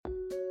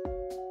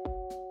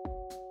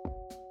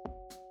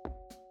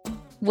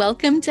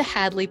Welcome to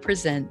Hadley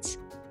Presents.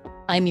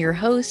 I'm your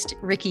host,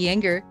 Ricky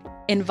Enger,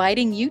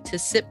 inviting you to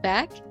sit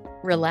back,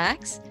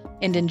 relax,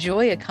 and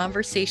enjoy a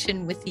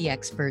conversation with the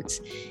experts.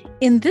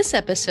 In this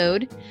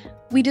episode,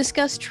 we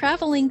discuss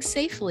traveling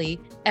safely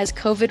as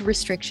COVID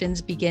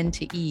restrictions begin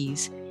to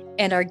ease.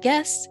 And our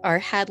guests are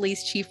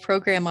Hadley's Chief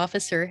Program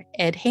Officer,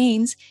 Ed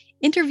Haynes,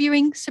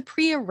 interviewing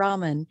Supriya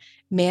Raman,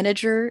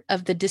 Manager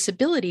of the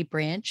Disability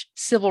Branch,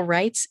 Civil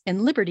Rights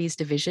and Liberties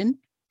Division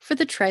for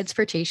the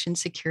Transportation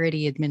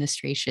Security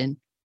Administration.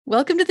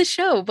 Welcome to the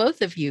show,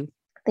 both of you.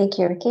 Thank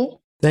you, Ricky.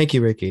 Thank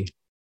you, Ricky.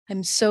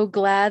 I'm so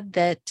glad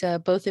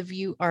that both of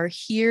you are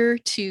here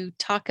to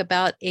talk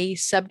about a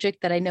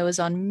subject that I know is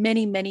on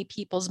many, many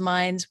people's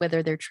minds,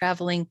 whether they're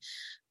traveling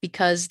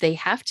because they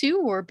have to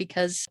or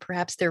because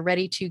perhaps they're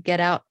ready to get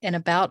out and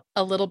about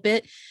a little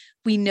bit.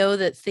 We know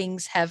that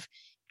things have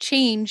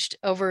changed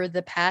over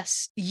the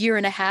past year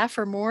and a half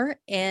or more,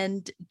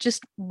 and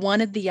just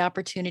wanted the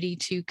opportunity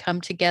to come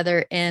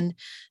together and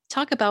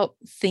talk about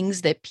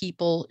things that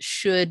people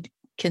should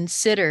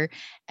consider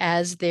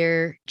as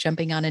they're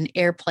jumping on an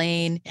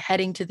airplane,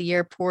 heading to the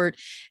airport.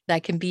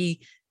 That can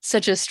be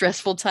such a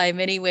stressful time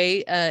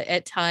anyway,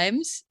 at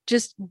times,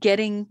 just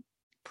getting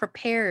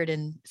prepared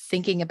and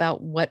thinking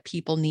about what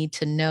people need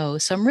to know.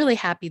 So I'm really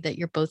happy that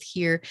you're both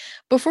here.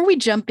 Before we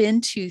jump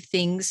into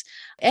things,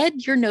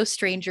 Ed, you're no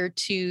stranger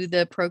to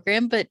the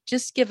program, but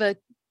just give a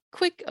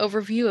quick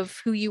overview of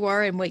who you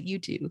are and what you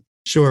do.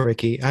 Sure,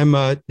 Ricky. I'm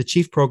the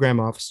Chief Program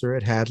Officer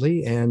at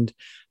Hadley, and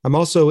I'm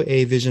also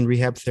a vision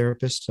rehab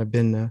therapist. I've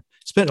been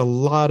spent a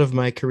lot of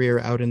my career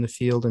out in the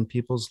field in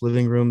people's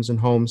living rooms and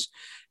homes,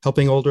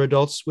 helping older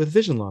adults with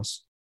vision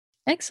loss.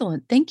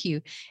 Excellent. Thank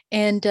you.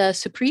 And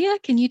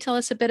Supriya, can you tell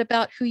us a bit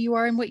about who you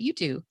are and what you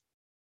do?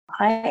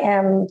 I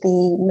am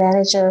the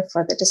manager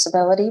for the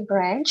disability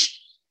branch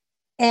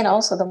and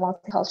also the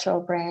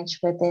multicultural branch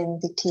within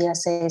the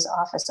TSA's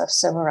Office of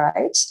Civil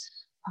Rights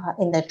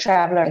in the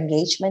Traveler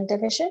Engagement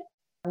Division.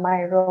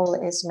 My role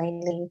is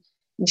mainly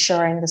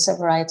ensuring the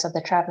civil rights of the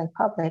traveling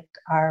public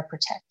are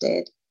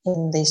protected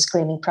in the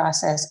screening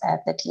process at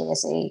the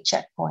TSA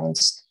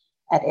checkpoints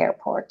at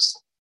airports.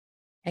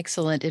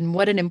 Excellent. And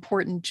what an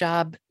important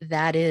job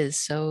that is.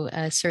 So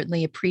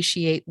certainly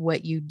appreciate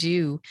what you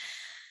do.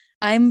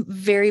 I'm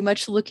very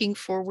much looking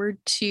forward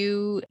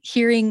to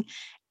hearing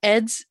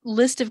Ed's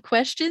list of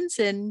questions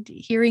and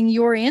hearing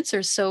your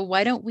answers. So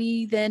why don't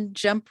we then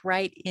jump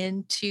right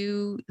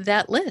into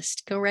that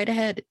list? Go right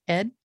ahead,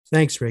 Ed.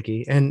 Thanks,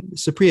 Ricky. And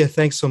Supriya,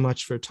 thanks so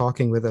much for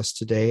talking with us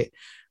today.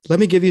 Let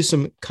me give you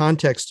some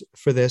context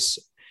for this.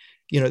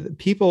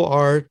 People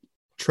are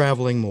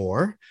traveling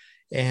more.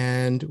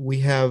 And we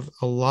have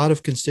a lot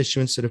of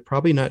constituents that have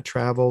probably not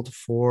traveled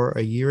for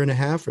a year and a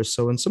half or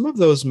so. And some of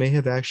those may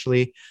have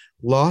actually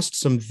lost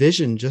some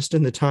vision just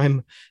in the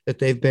time that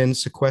they've been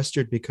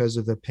sequestered because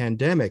of the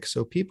pandemic.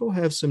 So people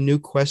have some new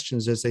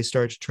questions as they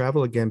start to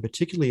travel again,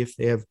 particularly if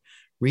they have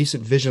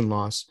recent vision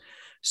loss.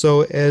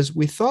 So as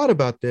we thought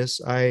about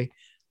this, I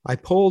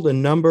polled a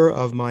number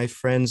of my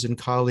friends and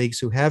colleagues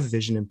who have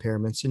vision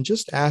impairments and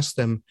just asked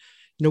them,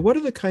 what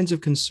are the kinds of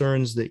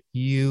concerns that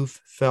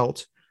you've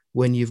felt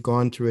when you've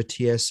gone through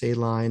a TSA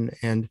line,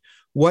 and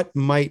what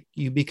might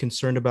you be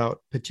concerned about,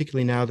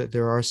 particularly now that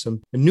there are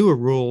some newer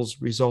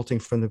rules resulting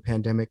from the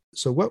pandemic?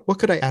 So what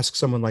could I ask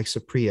someone like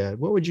Supriya?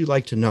 What would you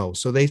like to know?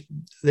 So they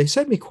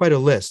sent me quite a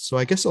list. So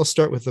I guess I'll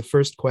start with the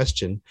first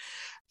question.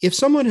 If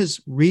someone has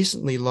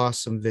recently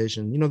lost some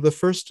vision,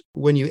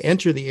 when you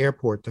enter the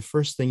airport, the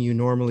first thing you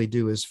normally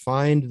do is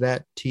find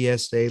that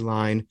TSA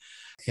line,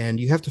 and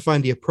you have to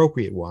find the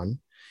appropriate one.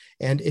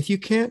 And if you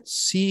can't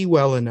see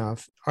well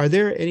enough, are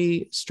there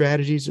any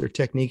strategies or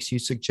techniques you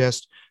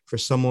suggest for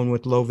someone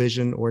with low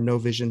vision or no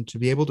vision to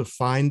be able to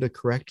find the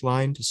correct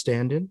line to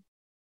stand in?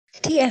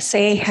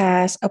 TSA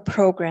has a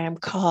program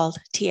called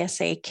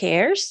TSA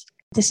Cares.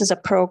 This is a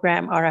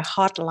program or a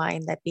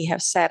hotline that we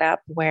have set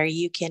up where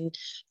you can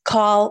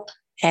call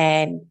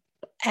and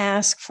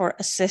ask for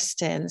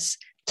assistance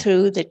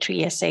through the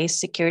TSA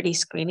security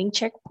screening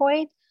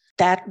checkpoint.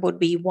 That would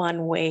be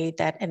one way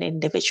that an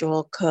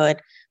individual could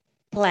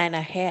plan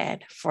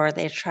ahead for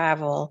their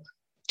travel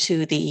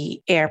to the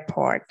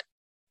airport.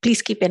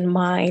 Please keep in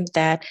mind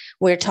that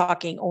we're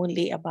talking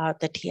only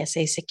about the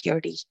TSA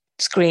security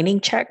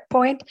screening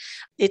checkpoint.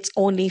 It's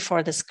only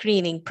for the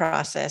screening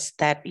process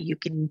that you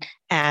can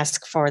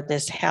ask for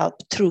this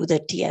help through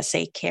the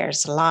TSA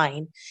Cares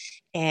line.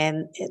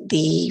 And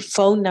the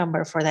phone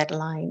number for that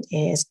line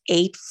is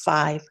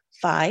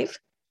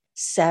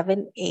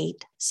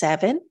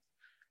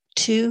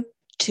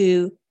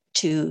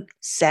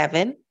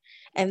 855-787-2227.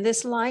 And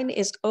this line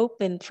is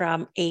open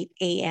from 8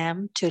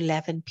 a.m. to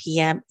 11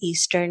 p.m.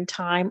 Eastern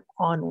Time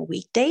on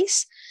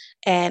weekdays.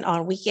 And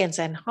on weekends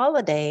and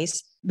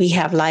holidays, we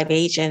have live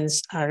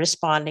agents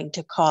responding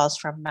to calls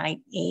from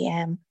 9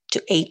 a.m.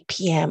 to 8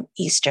 p.m.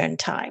 Eastern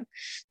Time.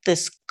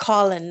 This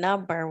call-in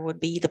number would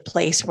be the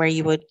place where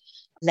you would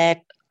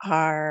let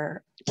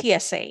our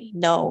TSA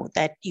know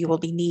that you will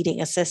be needing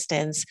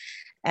assistance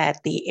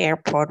at the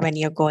airport when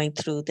you're going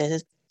through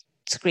the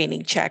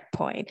screening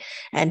checkpoint.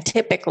 And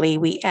typically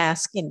we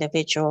ask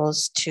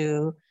individuals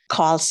to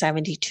call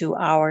 72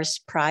 hours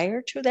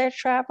prior to their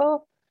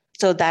travel.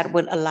 So that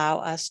would allow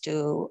us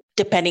to,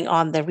 depending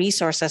on the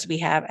resources we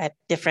have at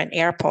different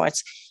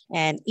airports,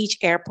 and each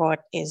airport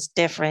is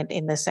different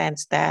in the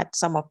sense that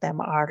some of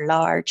them are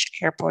large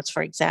airports.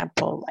 For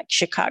example, like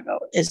Chicago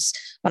is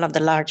one of the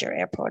larger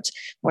airports.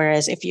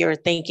 Whereas if you're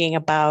thinking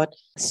about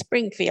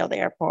Springfield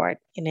Airport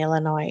in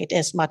Illinois, it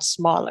is much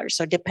smaller.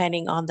 So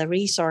depending on the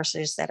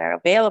resources that are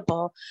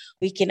available,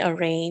 we can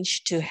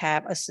arrange to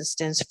have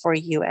assistance for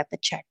you at the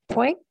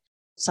checkpoint.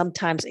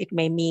 Sometimes it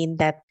may mean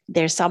that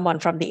there's someone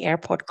from the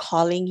airport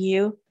calling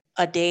you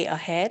a day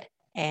ahead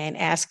and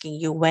asking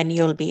you when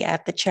you'll be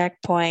at the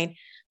checkpoint,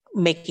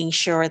 making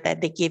sure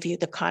that they give you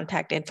the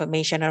contact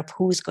information of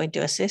who's going to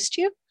assist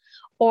you.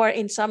 Or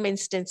in some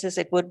instances,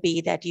 it would be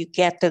that you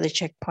get to the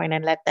checkpoint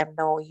and let them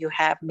know you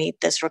have made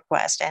this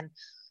request. And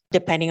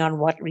depending on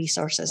what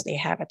resources they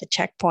have at the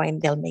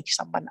checkpoint, they'll make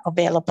someone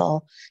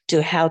available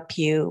to help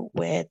you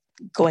with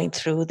going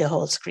through the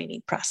whole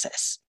screening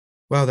process.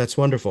 Wow, that's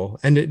wonderful.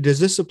 And does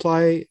this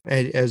apply,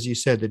 as you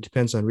said, it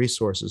depends on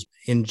resources.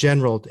 In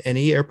general,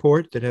 any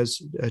airport that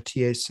has a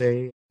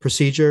TSA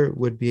procedure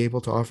would be able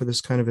to offer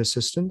this kind of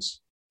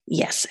assistance?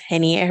 Yes,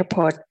 any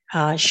airport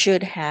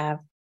should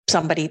have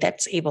somebody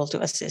that's able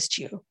to assist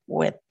you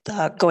with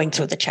going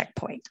through the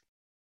checkpoint.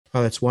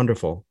 Oh, that's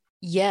wonderful.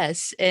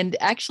 Yes. And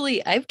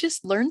actually, I've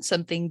just learned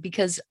something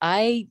because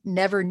I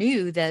never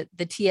knew that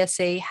the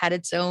TSA had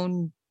its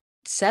own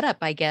setup,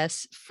 I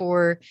guess,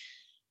 for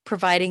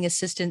providing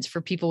assistance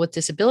for people with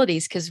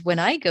disabilities. Because when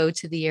I go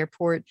to the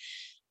airport,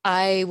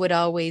 I would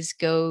always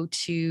go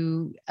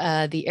to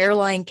the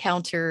airline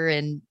counter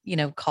and,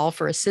 call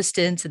for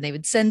assistance, and they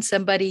would send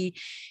somebody.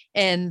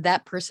 And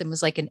that person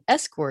was like an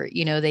escort.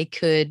 They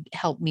could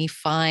help me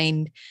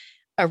find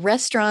a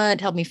restaurant,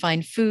 help me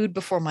find food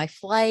before my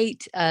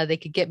flight. They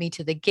could get me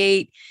to the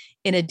gate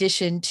in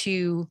addition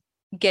to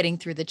getting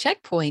through the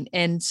checkpoint.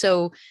 And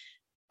so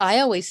I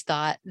always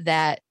thought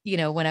that,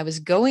 when I was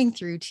going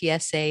through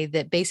TSA,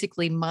 that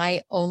basically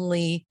my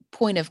only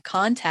point of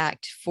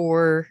contact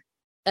for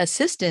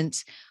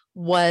assistance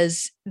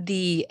was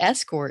the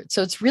escort.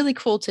 So it's really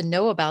cool to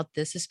know about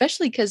this,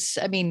 especially because,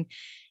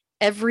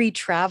 every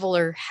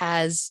traveler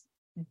has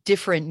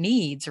different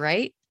needs,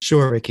 right?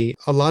 Sure, Ricky.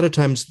 A lot of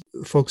times,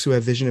 folks who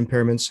have vision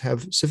impairments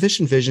have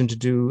sufficient vision to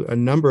do a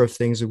number of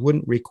things that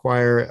wouldn't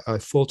require a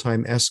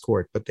full-time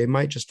escort, but they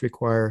might just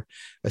require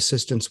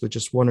assistance with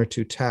just one or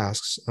two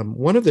tasks.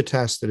 One of the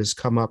tasks that has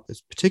come up,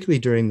 particularly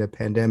during the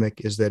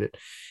pandemic, is that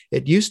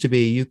it used to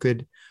be you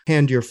could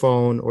hand your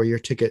phone or your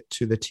ticket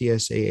to the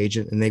TSA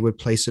agent, and they would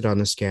place it on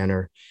the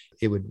scanner.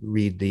 It would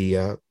read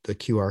the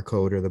QR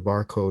code or the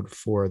barcode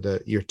for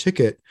your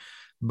ticket.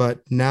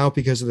 But now,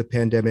 because of the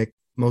pandemic,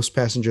 most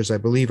passengers, I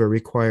believe, are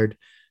required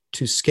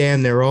to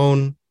scan their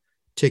own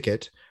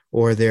ticket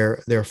or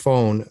their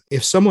phone.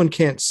 If someone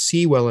can't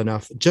see well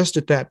enough just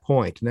at that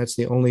point, and that's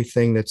the only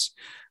thing that's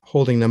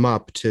holding them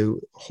up,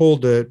 to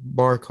hold the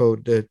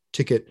barcode, the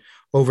ticket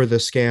over the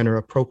scanner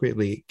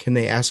appropriately, can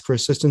they ask for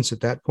assistance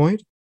at that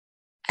point?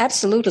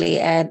 Absolutely.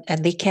 And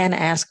they can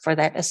ask for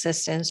that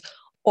assistance,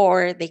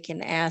 or they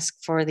can ask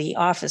for the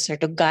officer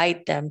to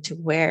guide them to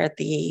where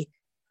the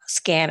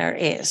scanner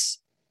is,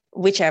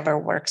 whichever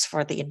works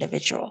for the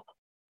individual.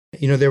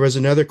 There was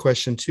another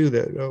question too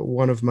that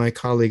one of my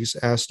colleagues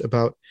asked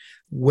about.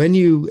 When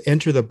you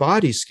enter the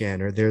body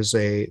scanner, there's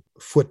a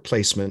foot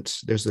placement.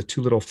 There's the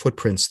two little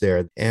footprints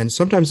there. And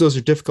sometimes those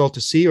are difficult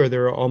to see or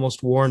they're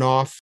almost worn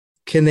off.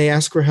 Can they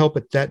ask for help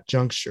at that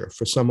juncture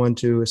for someone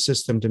to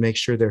assist them to make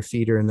sure their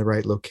feet are in the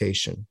right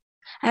location?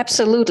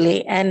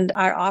 Absolutely. And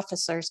our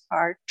officers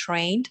are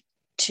trained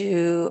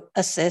to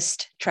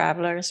assist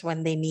travelers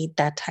when they need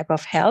that type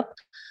of help.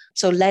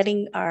 So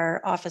letting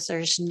our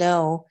officers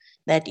know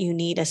that you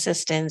need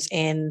assistance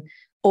in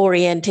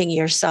orienting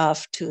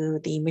yourself to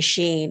the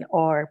machine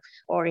or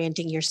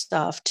orienting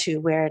yourself to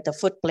where the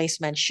foot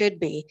placement should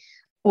be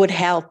would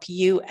help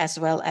you as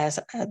well as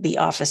the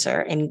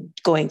officer in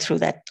going through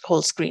that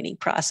whole screening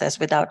process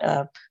without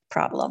a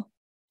problem.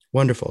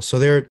 Wonderful. So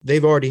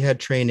they've already had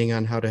training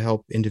on how to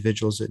help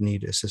individuals that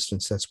need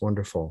assistance. That's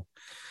wonderful.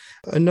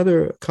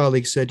 Another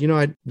colleague said,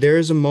 there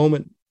is a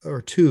moment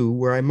or two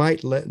where I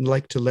might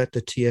like to let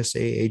the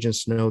TSA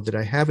agents know that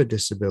I have a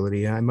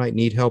disability. I might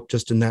need help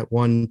just in that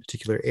one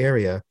particular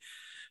area,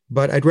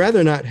 but I'd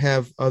rather not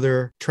have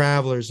other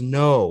travelers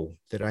know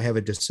that I have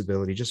a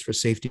disability just for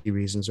safety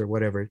reasons or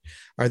whatever.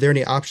 Are there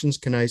any options?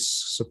 Can I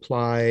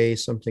supply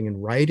something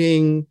in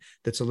writing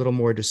that's a little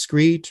more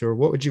discreet, or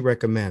what would you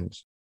recommend?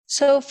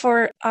 So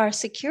for our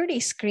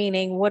security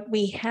screening, what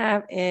we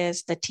have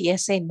is the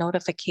TSA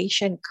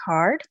notification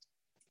card.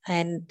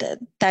 And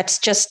that's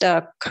just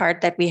a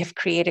card that we have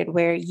created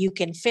where you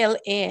can fill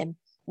in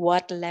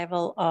what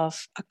level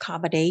of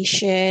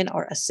accommodation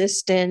or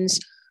assistance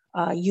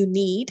you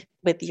need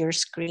with your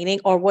screening,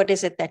 or what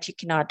is it that you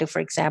cannot do? For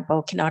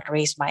example, cannot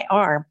raise my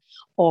arm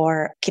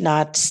or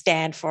cannot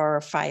stand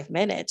for 5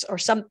 minutes or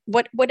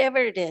whatever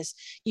it is.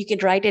 You can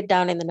write it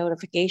down in the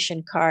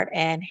notification card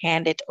and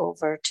hand it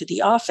over to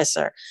the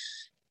officer.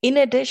 In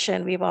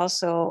addition, we've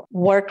also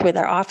worked with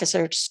our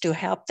officers to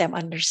help them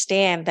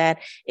understand that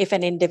if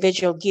an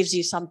individual gives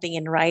you something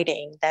in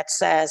writing that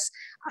says,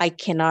 I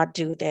cannot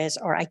do this,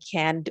 or I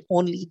can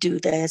only do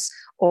this,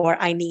 or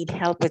I need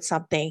help with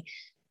something,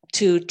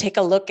 to take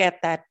a look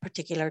at that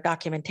particular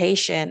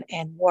documentation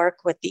and work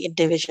with the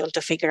individual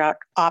to figure out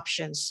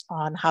options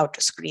on how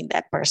to screen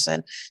that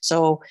person.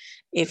 So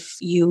if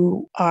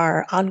you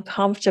are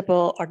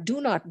uncomfortable or do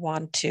not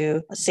want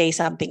to say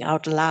something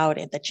out loud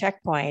at the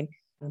checkpoint,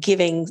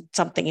 giving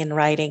something in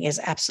writing is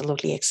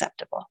absolutely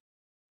acceptable.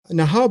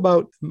 Now, how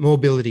about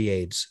mobility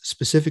aids,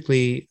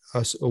 specifically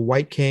a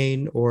white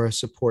cane or a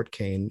support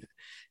cane?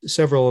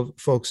 Several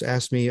folks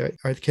asked me,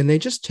 can they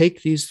just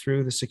take these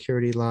through the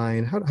security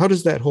line? How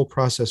does that whole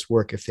process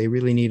work if they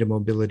really need a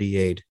mobility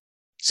aid?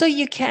 So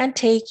you can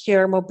take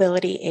your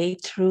mobility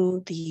aid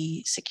through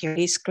the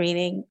security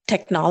screening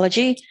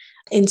technology.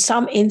 In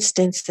some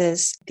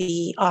instances,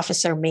 the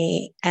officer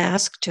may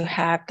ask to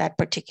have that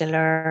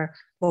particular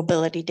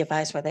mobility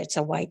device, whether it's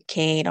a white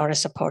cane or a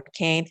support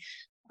cane,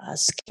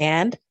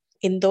 scanned.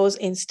 In those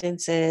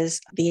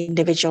instances, the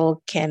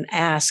individual can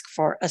ask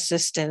for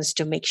assistance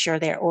to make sure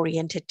they're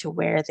oriented to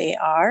where they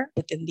are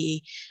within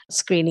the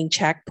screening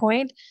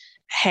checkpoint,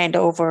 hand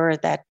over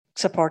that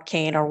support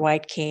cane or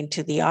white cane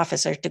to the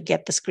officer to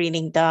get the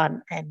screening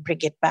done and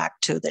bring it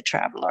back to the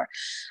traveler.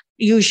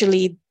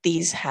 Usually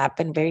these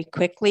happen very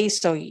quickly,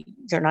 so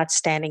you're not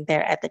standing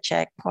there at the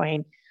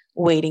checkpoint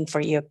waiting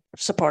for your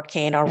support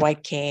cane or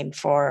white cane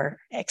for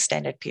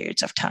extended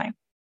periods of time.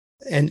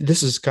 And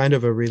this is kind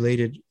of a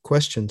related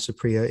question,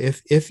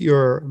 Supriya. If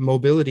your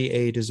mobility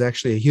aid is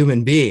actually a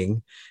human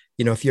being,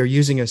 if you're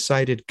using a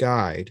sighted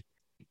guide,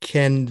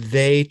 can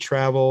they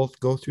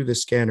go through the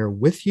scanner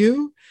with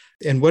you?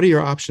 And what are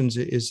your options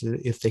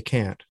if they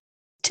can't?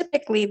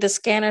 Typically, the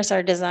scanners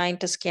are designed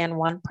to scan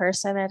one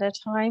person at a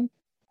time.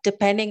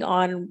 Depending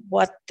on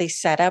what the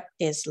setup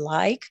is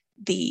like,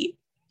 the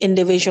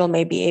individual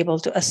may be able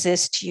to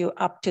assist you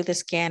up to the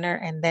scanner,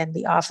 and then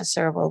the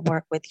officer will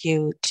work with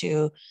you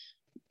to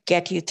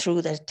get you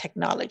through the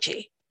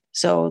technology.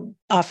 So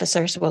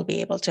officers will be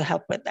able to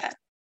help with that.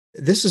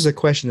 This is a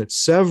question that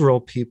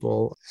several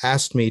people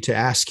asked me to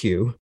ask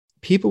you.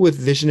 People with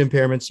vision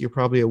impairments, you're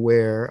probably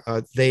aware,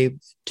 they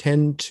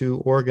tend to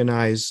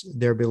organize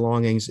their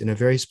belongings in a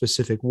very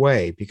specific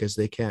way because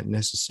they can't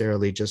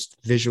necessarily just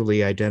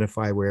visually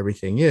identify where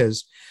everything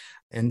is.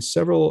 And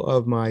several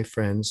of my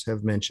friends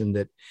have mentioned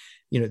that,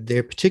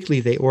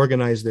 they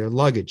organize their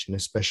luggage in a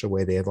special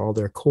way. They have all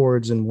their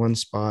cords in one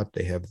spot,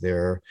 they have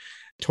their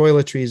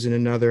toiletries in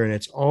another, and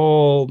it's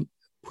all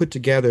put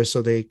together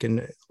so they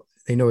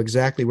know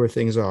exactly where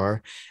things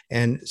are.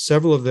 And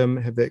several of them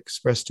have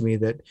expressed to me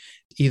that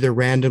either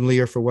randomly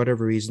or for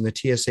whatever reason, the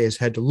TSA has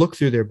had to look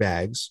through their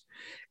bags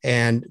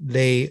and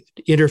they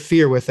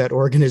interfere with that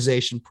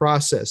organization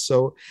process.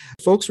 So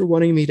folks were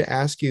wanting me to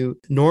ask you,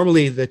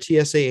 normally the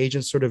TSA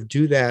agents sort of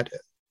do that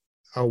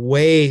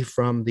away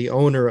from the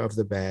owner of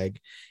the bag.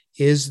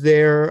 Is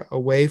there a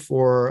way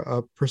for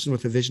a person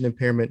with a vision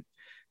impairment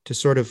to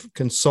sort of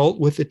consult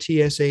with the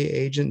TSA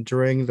agent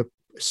during the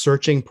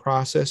searching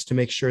process to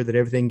make sure that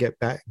everything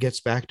gets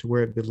back to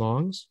where it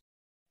belongs?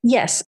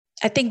 Yes,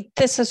 I think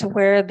this is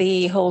where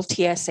the whole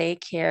TSA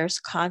Cares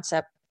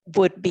concept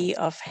would be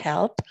of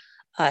help.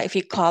 If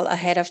you call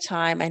ahead of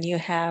time and you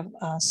have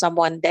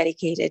someone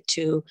dedicated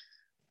to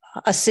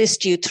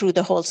assist you through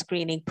the whole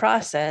screening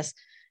process,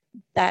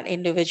 that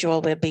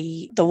individual will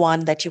be the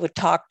one that you would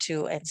talk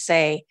to and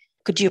say,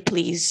 could you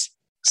please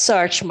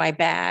search my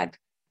bag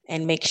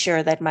and make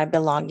sure that my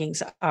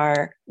belongings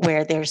are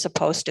where they're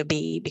supposed to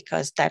be,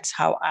 because that's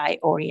how I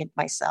orient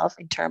myself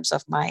in terms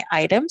of my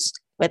items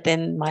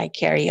within my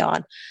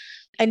carry-on.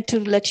 And to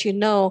let you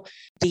know,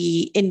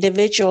 the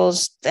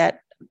individuals that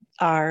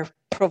are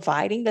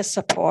providing the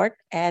support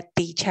at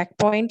the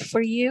checkpoint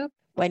for you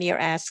when you're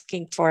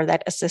asking for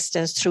that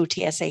assistance through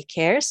TSA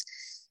Cares,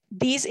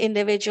 these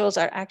individuals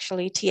are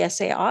actually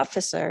TSA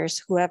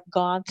officers who have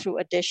gone through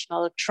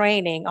additional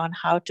training on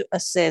how to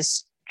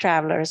assist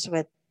travelers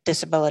with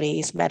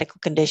disabilities, medical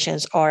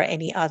conditions, or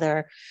any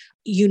other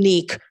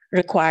unique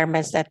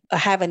requirements that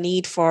have a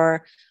need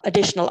for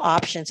additional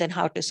options and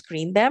how to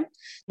screen them.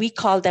 We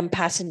call them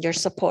passenger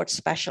support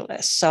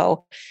specialists.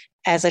 So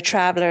as a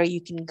traveler,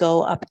 you can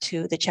go up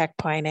to the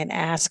checkpoint and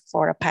ask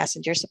for a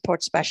passenger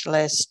support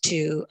specialist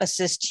to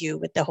assist you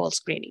with the whole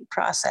screening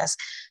process.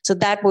 So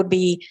that would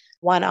be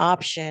one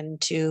option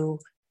to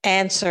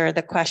answer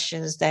the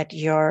questions that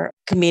your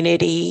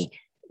community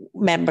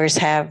members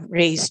have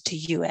raised to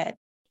you, Ed.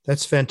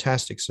 That's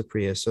fantastic,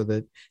 Supriya. So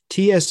the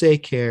TSA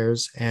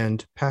Cares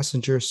and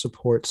Passenger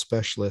Support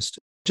Specialist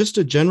Just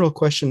a general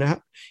question.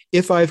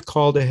 If I've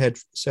called ahead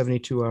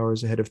 72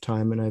 hours ahead of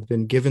time and I've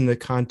been given the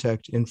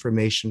contact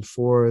information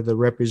for the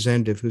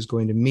representative who's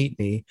going to meet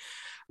me,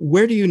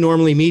 where do you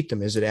normally meet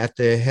them? Is it at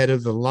the head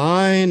of the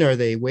line? Are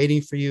they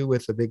waiting for you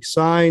with a big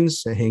sign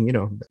saying,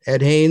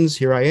 Ed Haynes,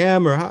 here I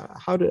am? Or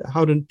how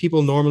do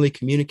people normally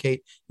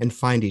communicate and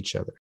find each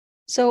other?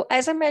 So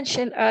as I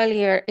mentioned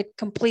earlier, it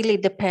completely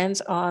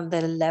depends on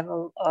the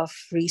level of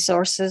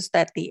resources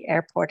that the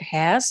airport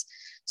has.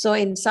 So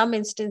in some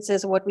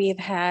instances, what we've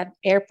had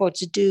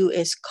airports do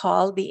is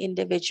call the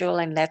individual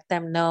and let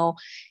them know,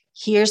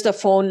 here's the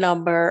phone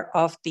number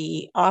of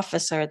the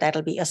officer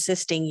that'll be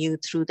assisting you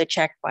through the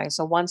checkpoint.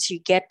 So once you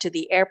get to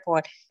the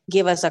airport,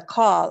 give us a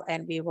call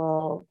and we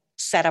will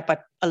set up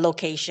a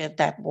location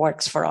that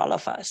works for all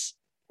of us.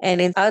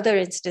 And in other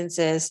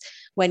instances,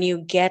 when you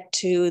get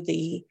to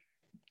the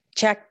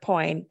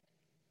checkpoint,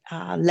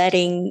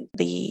 letting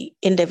the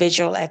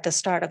individual at the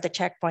start of the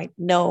checkpoint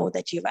know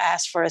that you've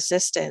asked for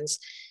assistance,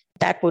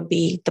 that would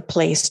be the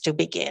place to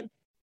begin.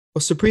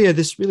 Well, Supriya,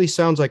 this really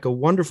sounds like a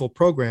wonderful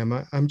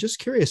program. I'm just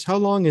curious, how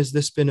long has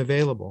this been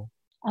available?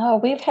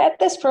 We've had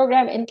this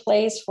program in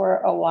place for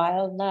a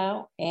while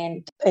now,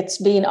 and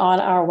it's been on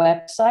our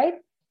website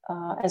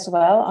as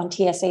well on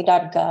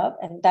tsa.gov.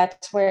 And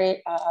that's where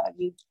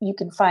you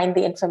can find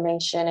the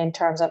information in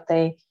terms of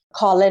the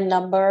call-in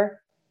number,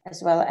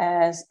 as well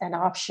as an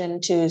option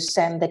to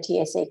send the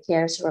TSA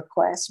Cares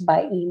request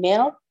by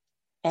email.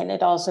 And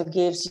it also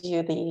gives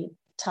you the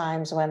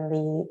times when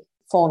the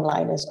phone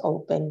line is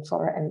open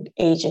for an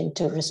agent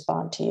to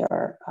respond to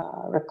your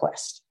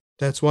request.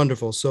 That's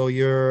wonderful. So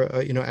you're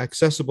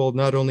accessible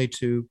not only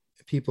to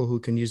people who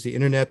can use the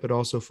internet, but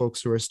also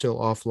folks who are still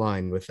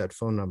offline with that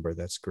phone number.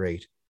 That's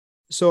great.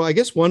 So I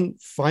guess one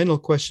final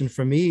question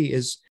for me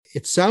is,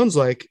 it sounds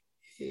like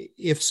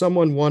if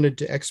someone wanted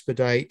to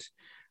expedite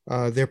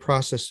their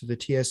process to the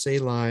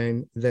TSA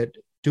line, that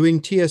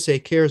doing TSA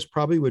Cares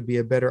probably would be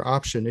a better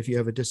option if you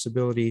have a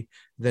disability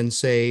than,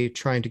 say,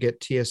 trying to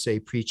get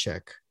TSA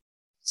PreCheck.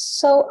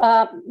 So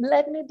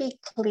let me be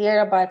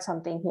clear about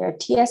something here.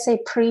 TSA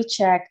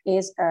PreCheck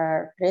is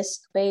a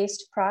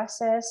risk-based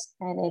process,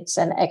 and it's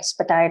an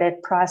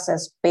expedited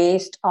process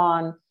based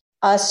on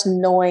us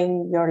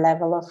knowing your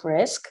level of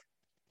risk.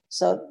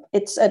 So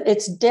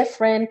it's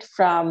different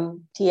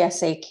from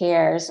TSA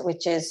Cares,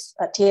 which is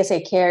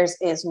TSA Cares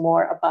is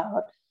more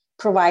about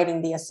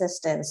providing the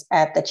assistance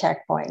at the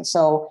checkpoint.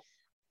 So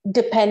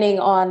depending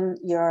on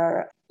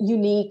your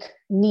unique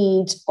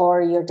needs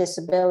or your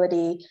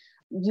disability,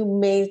 you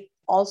may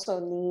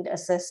also need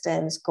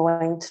assistance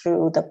going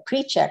through the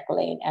PreCheck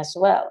lane as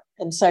well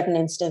in certain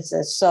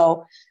instances.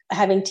 So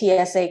having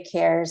TSA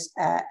Cares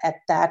at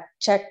that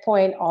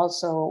checkpoint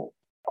also,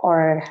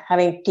 or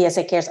having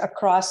TSA Cares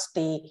across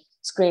the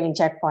screening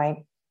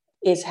checkpoint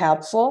is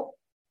helpful.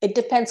 It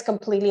depends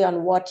completely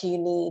on what you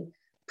need.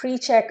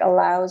 PreCheck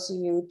allows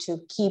you to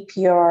keep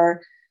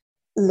your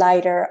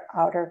lighter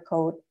outer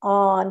coat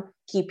on,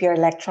 keep your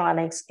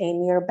electronics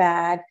in your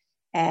bag,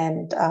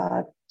 and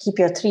keep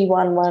your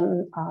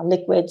 311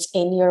 liquids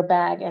in your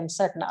bag and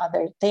certain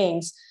other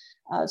things.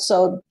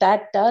 So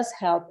that does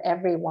help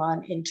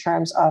everyone in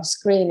terms of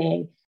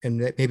screening.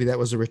 And maybe that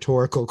was a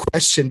rhetorical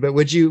question, but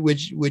would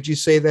you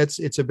say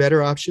it's a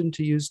better option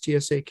to use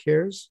TSA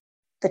Cares?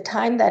 The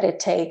time that it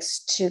takes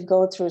to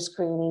go through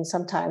screening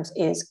sometimes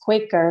is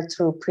quicker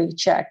through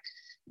PreCheck.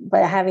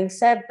 But having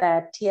said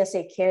that,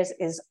 TSA Cares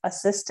is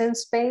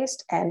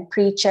assistance-based and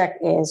PreCheck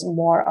is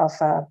more of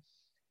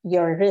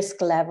your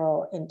risk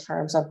level in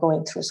terms of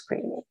going through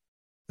screening.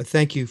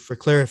 Thank you for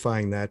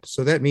clarifying that.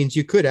 So that means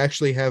you could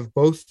actually have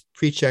both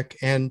PreCheck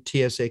and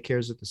TSA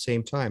Cares at the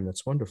same time.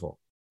 That's wonderful.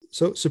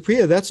 So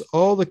Supriya, that's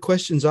all the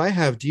questions I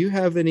have. Do you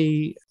have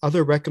any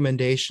other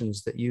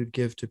recommendations that you'd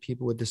give to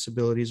people with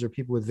disabilities or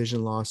people with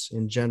vision loss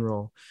in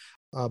general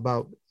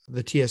about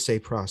the TSA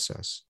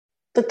process?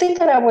 The thing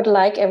that I would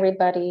like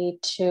everybody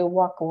to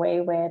walk away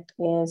with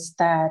is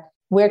that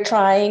we're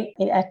trying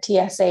at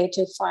TSA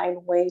to find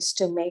ways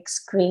to make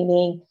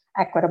screening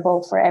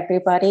equitable for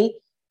everybody.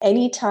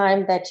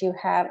 Anytime that you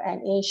have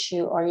an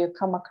issue or you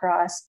come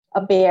across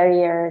a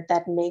barrier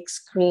that makes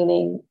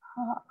screening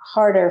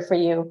harder for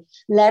you,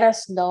 let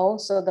us know.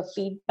 So the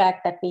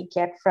feedback that we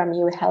get from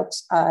you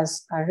helps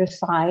us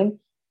refine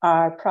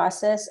our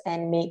process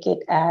and make it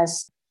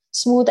as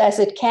smooth as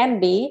it can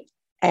be.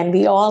 And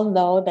we all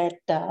know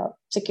that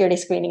security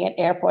screening at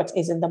airports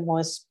isn't the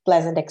most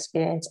pleasant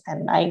experience,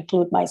 and I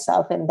include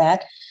myself in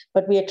that.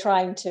 But we are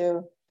trying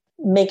to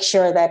make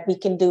sure that we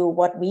can do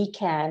what we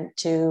can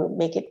to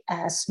make it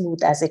as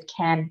smooth as it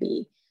can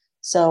be.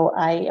 So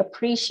I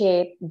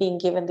appreciate being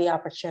given the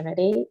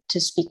opportunity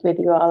to speak with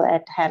you all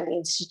at Hadley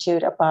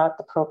Institute about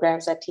the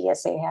programs that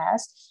TSA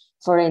has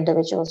for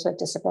individuals with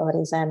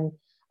disabilities and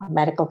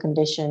medical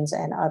conditions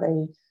and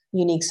other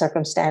unique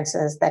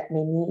circumstances that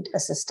may need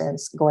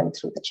assistance going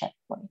through the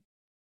checkpoint.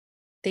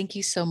 Thank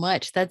you so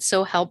much. That's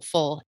so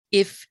helpful.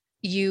 If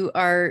you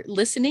are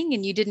listening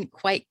and you didn't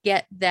quite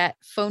get that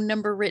phone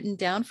number written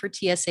down for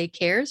TSA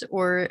Cares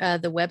or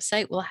the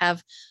website, we'll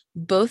have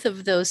both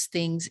of those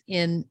things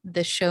in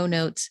the show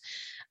notes.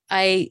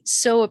 I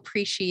so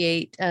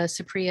appreciate,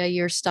 Supriya,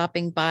 your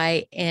stopping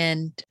by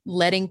and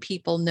letting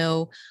people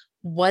know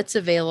what's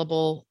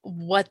available,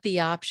 what the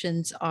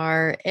options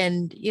are,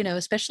 and,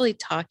 especially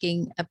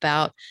talking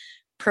about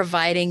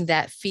providing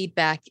that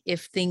feedback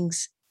if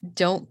things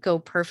don't go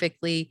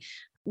perfectly.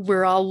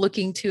 We're all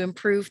looking to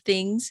improve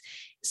things.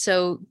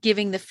 So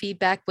giving the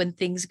feedback when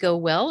things go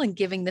well and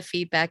giving the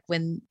feedback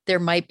when there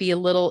might be a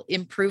little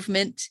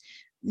improvement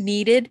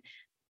needed,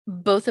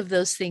 both of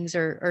those things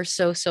are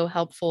so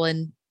helpful.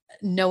 And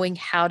knowing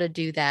how to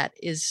do that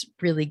is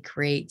really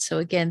great. So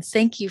again,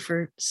 thank you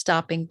for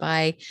stopping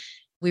by.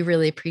 We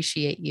really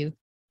appreciate you.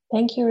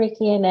 Thank you,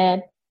 Ricky and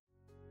Ed.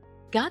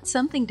 Got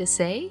something to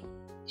say?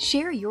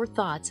 Share your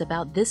thoughts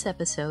about this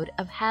episode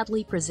of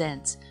Hadley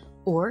Presents,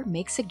 or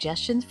make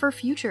suggestions for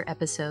future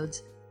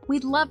episodes.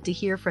 We'd love to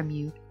hear from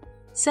you.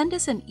 Send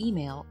us an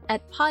email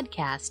at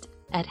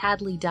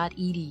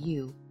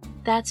podcast@hadley.edu.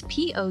 That's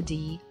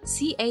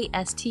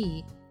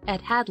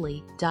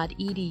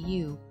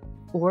podcast@hadley.edu.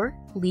 Or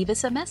leave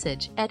us a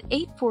message at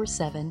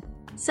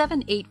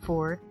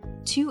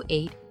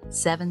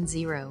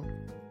 847-784-2870.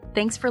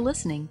 Thanks for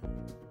listening.